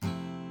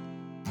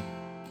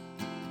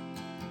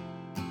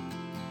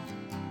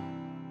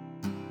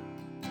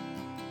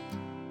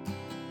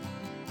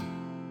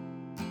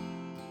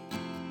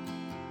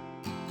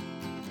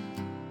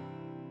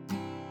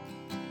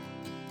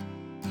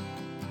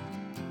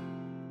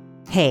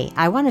Hey,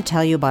 I want to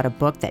tell you about a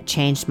book that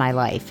changed my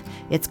life.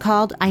 It's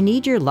called I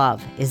Need Your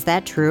Love. Is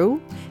that true?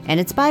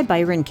 And it's by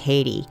Byron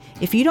Katie.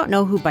 If you don't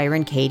know who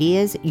Byron Katie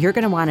is, you're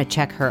going to want to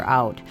check her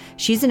out.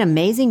 She's an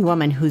amazing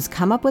woman who's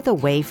come up with a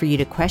way for you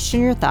to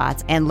question your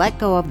thoughts and let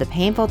go of the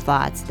painful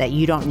thoughts that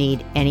you don't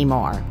need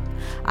anymore.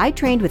 I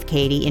trained with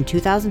Katie in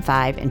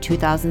 2005 and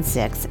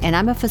 2006, and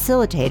I'm a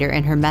facilitator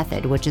in her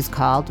method, which is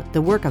called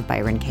The Work of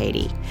Byron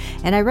Katie.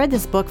 And I read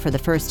this book for the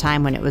first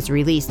time when it was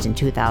released in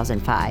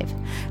 2005.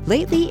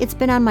 Lately, it's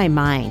been on my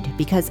mind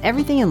because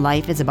everything in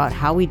life is about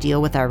how we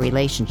deal with our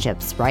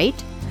relationships,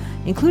 right?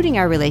 Including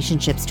our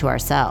relationships to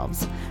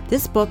ourselves.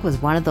 This book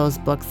was one of those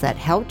books that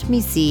helped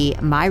me see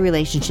my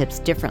relationships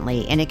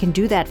differently, and it can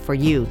do that for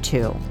you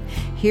too.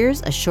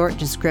 Here's a short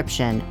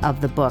description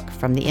of the book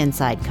from the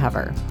inside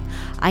cover.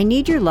 I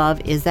Need Your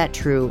Love, Is That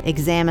True?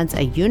 Examines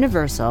a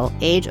universal,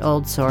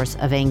 age-old source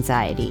of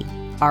anxiety,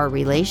 our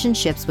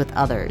relationships with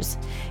others.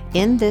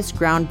 In this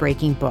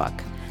groundbreaking book,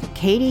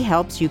 Katie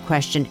helps you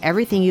question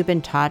everything you've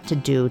been taught to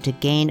do to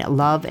gain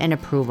love and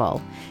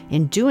approval.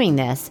 In doing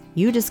this,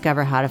 you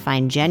discover how to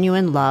find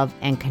genuine love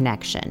and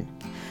connection.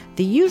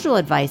 The usual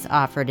advice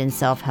offered in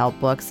self-help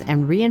books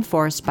and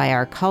reinforced by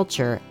our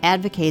culture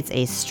advocates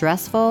a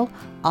stressful,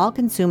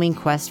 all-consuming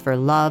quest for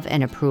love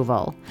and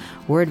approval.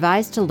 We're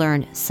advised to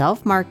learn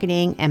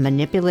self-marketing and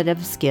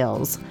manipulative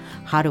skills,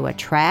 how to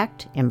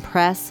attract,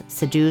 impress,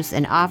 seduce,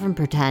 and often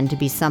pretend to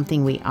be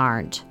something we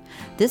aren't.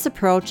 This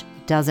approach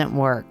doesn't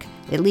work.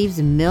 It leaves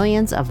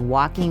millions of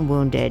walking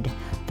wounded,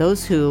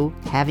 those who,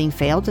 having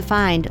failed to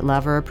find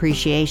love or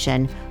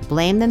appreciation,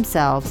 blame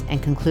themselves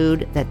and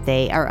conclude that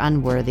they are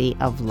unworthy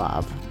of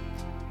love.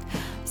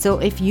 So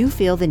if you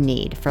feel the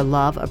need for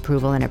love,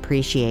 approval, and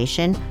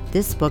appreciation,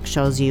 this book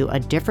shows you a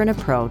different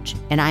approach,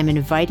 and I'm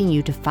inviting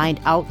you to find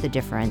out the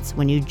difference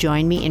when you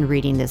join me in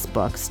reading this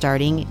book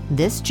starting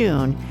this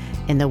June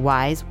in the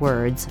Wise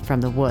Words from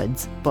the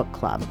Woods book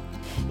club.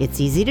 It's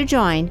easy to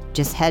join.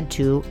 Just head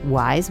to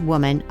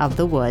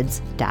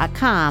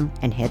wisewomanofthewoods.com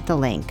and hit the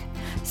link.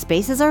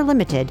 Spaces are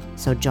limited,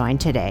 so join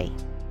today.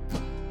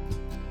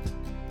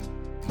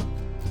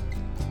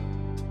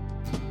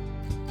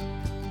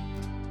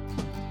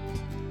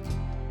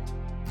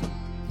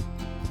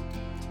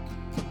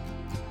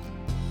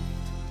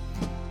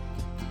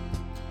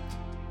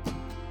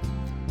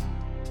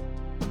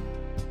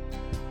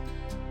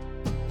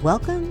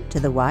 Welcome to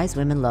the Wise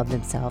Women Love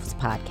Themselves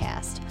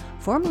podcast,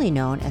 formerly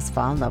known as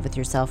Fall in Love with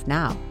Yourself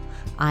Now.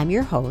 I'm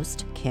your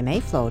host, Kim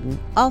A. Floden,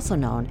 also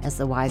known as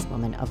the Wise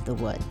Woman of the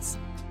Woods.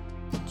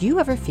 Do you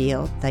ever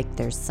feel like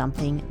there's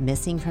something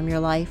missing from your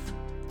life?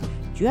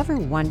 Do you ever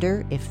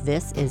wonder if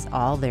this is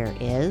all there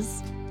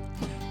is?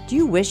 Do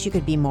you wish you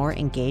could be more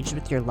engaged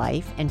with your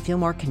life and feel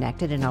more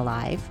connected and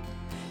alive?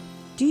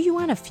 Do you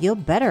want to feel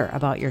better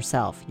about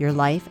yourself, your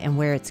life, and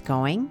where it's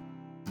going?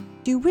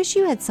 Do you wish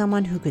you had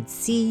someone who could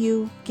see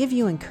you, give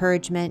you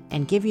encouragement,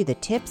 and give you the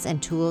tips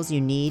and tools you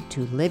need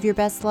to live your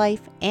best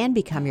life and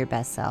become your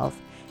best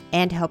self,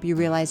 and help you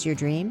realize your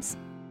dreams?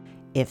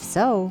 If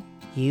so,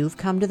 you've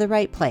come to the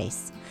right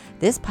place.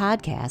 This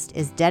podcast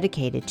is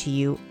dedicated to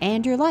you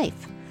and your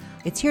life.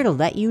 It's here to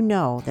let you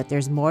know that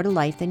there's more to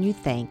life than you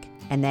think,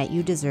 and that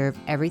you deserve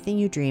everything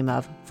you dream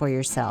of for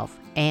yourself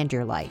and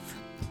your life.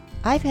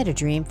 I've had a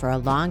dream for a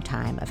long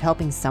time of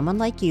helping someone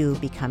like you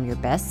become your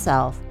best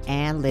self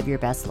and live your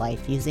best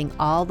life using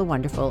all the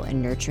wonderful and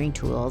nurturing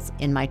tools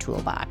in my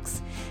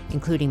toolbox,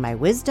 including my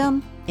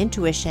wisdom,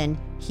 intuition,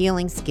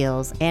 healing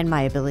skills, and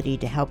my ability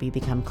to help you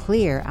become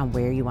clear on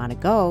where you want to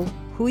go,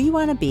 who you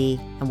want to be,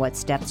 and what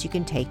steps you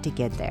can take to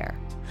get there.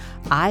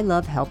 I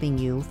love helping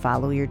you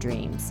follow your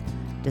dreams,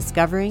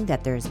 discovering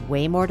that there's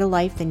way more to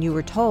life than you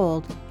were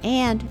told,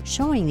 and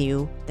showing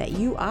you that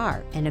you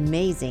are an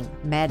amazing,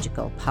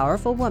 magical,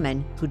 powerful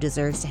woman who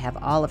deserves to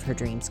have all of her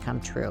dreams come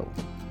true.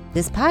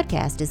 This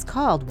podcast is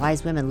called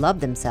Wise Women Love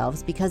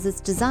Themselves because it's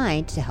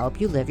designed to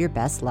help you live your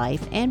best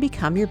life and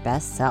become your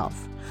best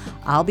self.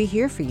 I'll be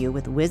here for you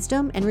with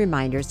wisdom and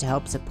reminders to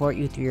help support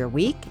you through your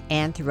week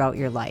and throughout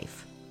your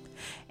life.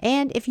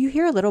 And if you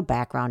hear a little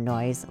background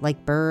noise,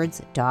 like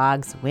birds,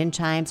 dogs, wind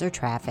chimes, or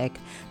traffic,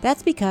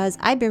 that's because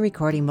I've been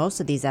recording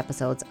most of these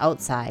episodes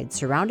outside,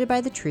 surrounded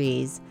by the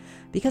trees,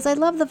 because I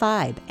love the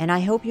vibe, and I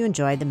hope you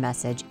enjoyed the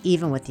message,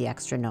 even with the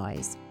extra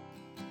noise.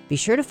 Be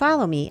sure to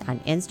follow me on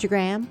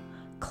Instagram,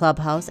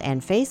 Clubhouse,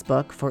 and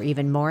Facebook for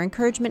even more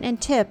encouragement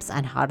and tips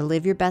on how to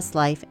live your best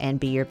life and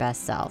be your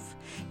best self.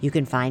 You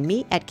can find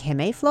me at Kim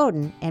A.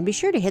 Floden, and be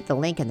sure to hit the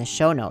link in the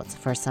show notes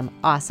for some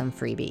awesome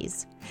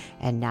freebies.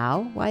 And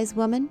now, wise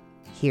woman,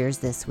 here's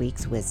this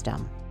week's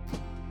wisdom.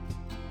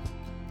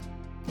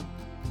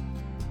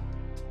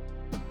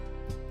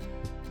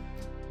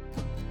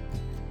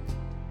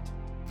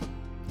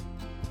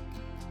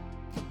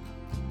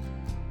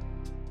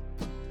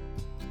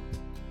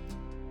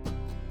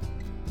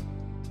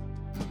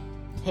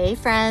 Hey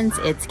friends,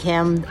 it's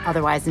Kim,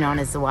 otherwise known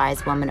as the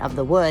Wise Woman of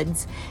the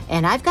Woods,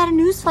 and I've got a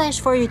newsflash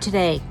for you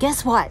today.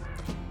 Guess what?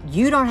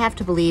 You don't have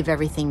to believe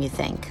everything you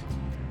think.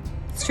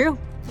 It's true.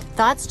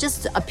 Thoughts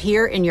just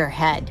appear in your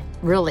head.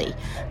 really.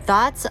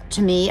 Thoughts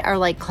to me are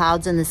like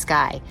clouds in the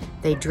sky.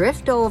 They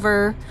drift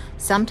over.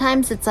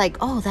 Sometimes it's like,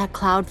 oh, that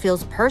cloud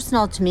feels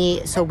personal to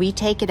me. So we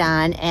take it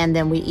on and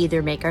then we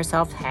either make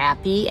ourselves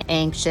happy,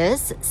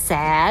 anxious,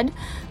 sad,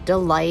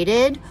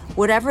 delighted,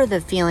 whatever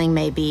the feeling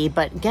may be.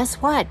 But guess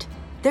what?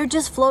 They're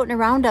just floating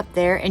around up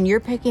there and you're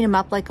picking them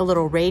up like a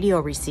little radio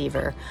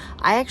receiver.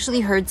 I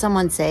actually heard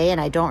someone say, and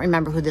I don't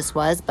remember who this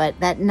was, but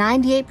that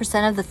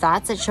 98% of the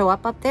thoughts that show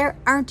up there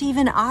aren't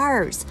even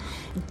ours.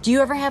 Do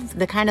you ever have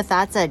the kind of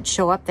thoughts that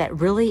show up that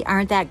really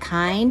aren't that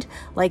kind?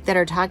 Like that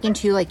are talking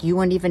to you like you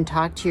wouldn't even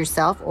talk to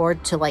yourself or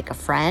to like a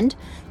friend?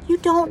 You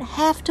don't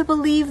have to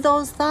believe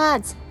those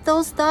thoughts.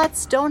 Those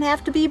thoughts don't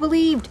have to be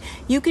believed.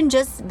 You can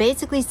just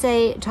basically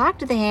say, talk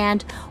to the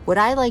hand. What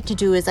I like to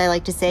do is I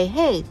like to say,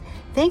 hey,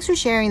 thanks for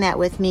sharing that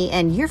with me,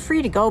 and you're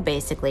free to go,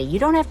 basically. You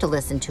don't have to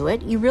listen to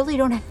it. You really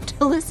don't have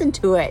to listen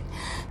to it.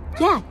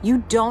 Yeah,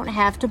 you don't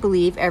have to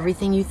believe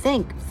everything you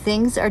think.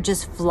 Things are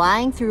just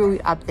flying through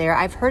up there.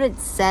 I've heard it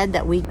said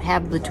that we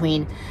have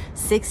between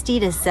 60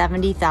 to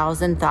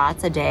 70,000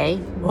 thoughts a day.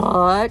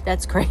 What?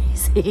 That's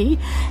crazy.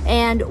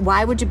 And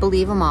why would you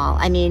believe them all?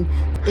 I mean,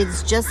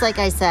 it's just like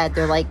I said,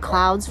 they're like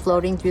clouds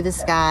floating through the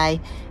sky,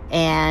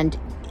 and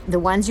the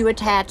ones you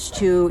attach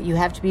to, you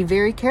have to be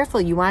very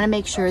careful. You want to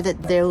make sure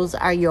that those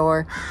are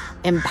your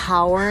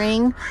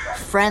empowering,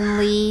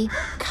 friendly,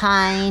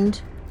 kind,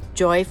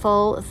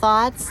 joyful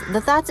thoughts.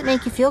 The thoughts that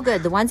make you feel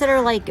good. The ones that are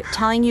like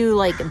telling you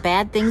like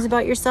bad things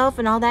about yourself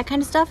and all that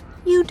kind of stuff.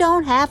 You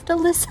don't have to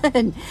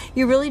listen.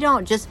 You really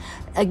don't. Just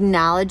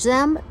acknowledge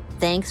them.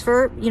 Thanks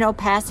for,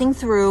 passing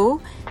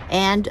through,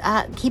 and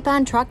keep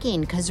on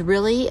trucking, because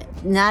really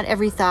not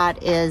every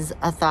thought is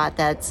a thought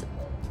that's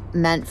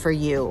meant for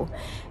you.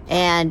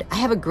 And I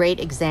have a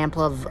great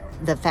example of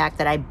the fact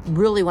that I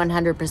really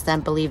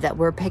 100% believe that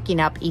we're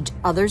picking up each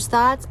other's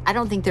thoughts. I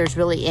don't think there's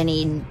really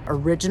any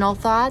original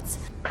thoughts.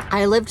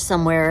 I lived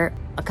somewhere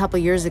a couple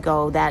years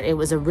ago that it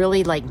was a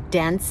really like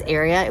dense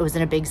area. It was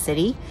in a big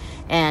city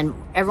and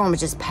everyone was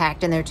just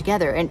packed in there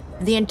together. And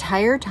the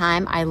entire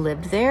time I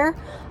lived there,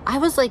 I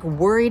was like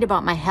worried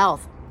about my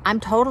health. I'm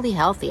totally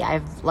healthy.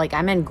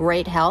 I'm in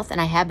great health and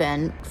I have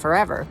been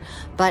forever.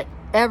 But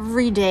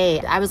every day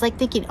I was like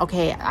thinking,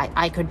 okay,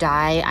 I could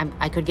die.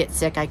 I could get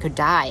sick. I could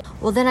die.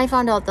 Well, then I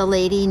found out the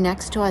lady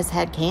next to us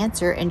had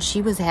cancer and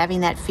she was having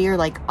that fear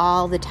like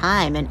all the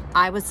time. And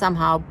I was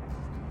somehow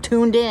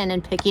tuned in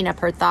and picking up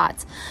her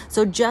thoughts.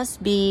 So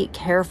just be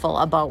careful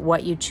about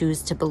what you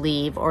choose to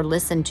believe or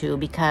listen to,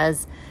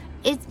 because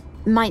it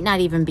might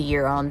not even be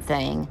your own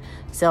thing.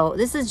 So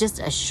this is just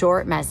a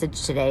short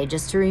message today,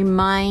 just to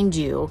remind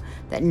you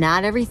that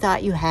not every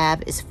thought you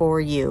have is for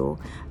you.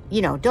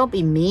 Don't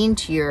be mean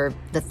to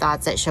the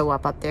thoughts that show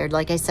up there.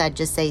 Like I said,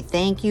 just say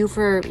thank you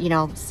for,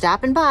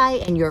 stopping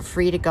by, and you're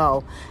free to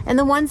go. And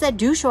the ones that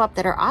do show up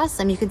that are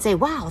awesome, you can say,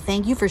 wow,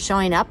 thank you for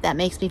showing up. That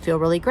makes me feel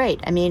really great.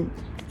 I mean,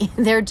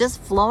 they're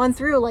just flowing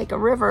through like a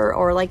river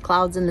or like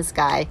clouds in the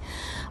sky.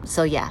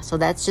 So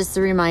that's just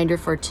a reminder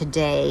for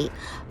today.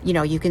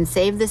 You can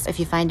save this if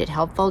you find it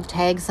helpful.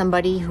 Tag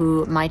somebody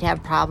who might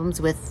have problems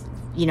with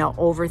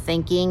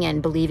overthinking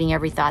and believing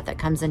every thought that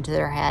comes into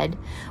their head,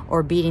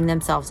 or beating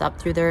themselves up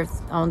through their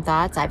own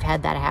thoughts. I've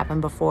had that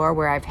happen before,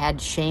 where I've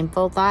had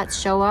shameful thoughts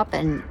show up,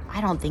 and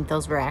I don't think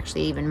those were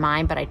actually even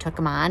mine, but I took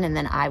them on and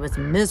then I was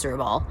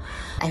miserable.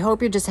 I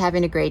hope you're just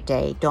having a great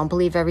day. Don't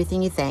believe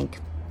everything you think.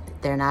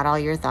 They're not all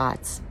your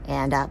thoughts.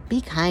 And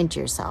be kind to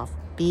yourself.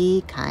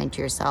 Be kind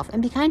to yourself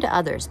and be kind to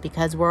others,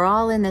 because we're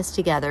all in this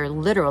together,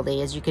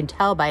 literally, as you can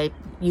tell by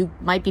you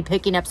might be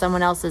picking up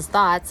someone else's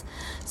thoughts.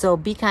 So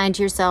be kind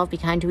to yourself, be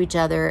kind to each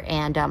other,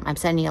 and I'm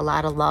sending a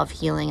lot of love,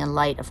 healing, and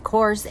light, of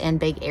course, and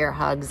big air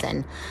hugs,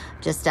 and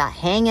just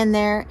hang in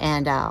there,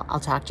 and I'll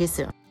talk to you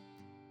soon.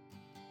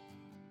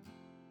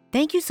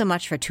 Thank you so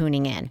much for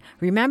tuning in.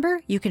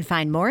 Remember, you can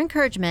find more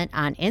encouragement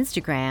on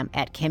Instagram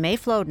at Kim A.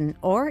 Floden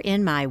or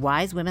in my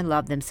Wise Women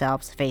Love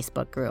Themselves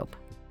Facebook group.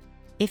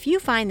 If you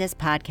find this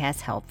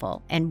podcast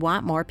helpful and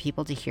want more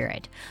people to hear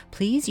it,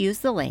 please use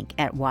the link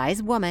at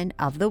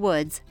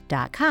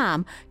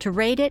wisewomanofthewoods.com to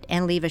rate it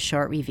and leave a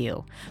short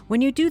review.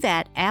 When you do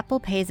that, Apple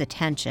pays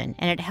attention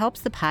and it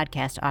helps the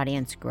podcast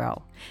audience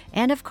grow.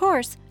 And of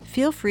course,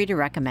 feel free to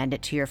recommend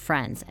it to your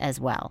friends as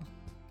well.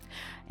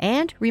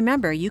 And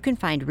remember, you can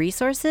find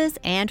resources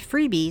and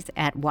freebies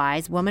at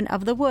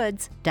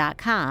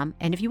wisewomanofthewoods.com.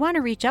 And if you want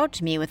to reach out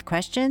to me with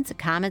questions,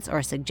 comments,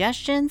 or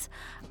suggestions,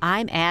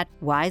 I'm at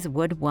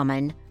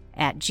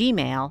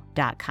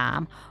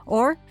wisewoodwoman@gmail.com,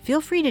 or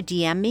feel free to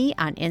DM me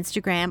on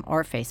Instagram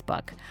or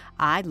Facebook.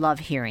 I love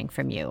hearing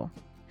from you.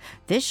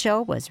 This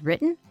show was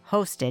written,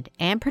 hosted,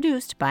 and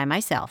produced by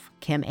myself,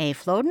 Kim A.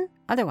 Floden,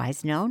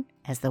 otherwise known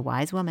as the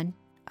Wise Woman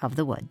of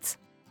the Woods.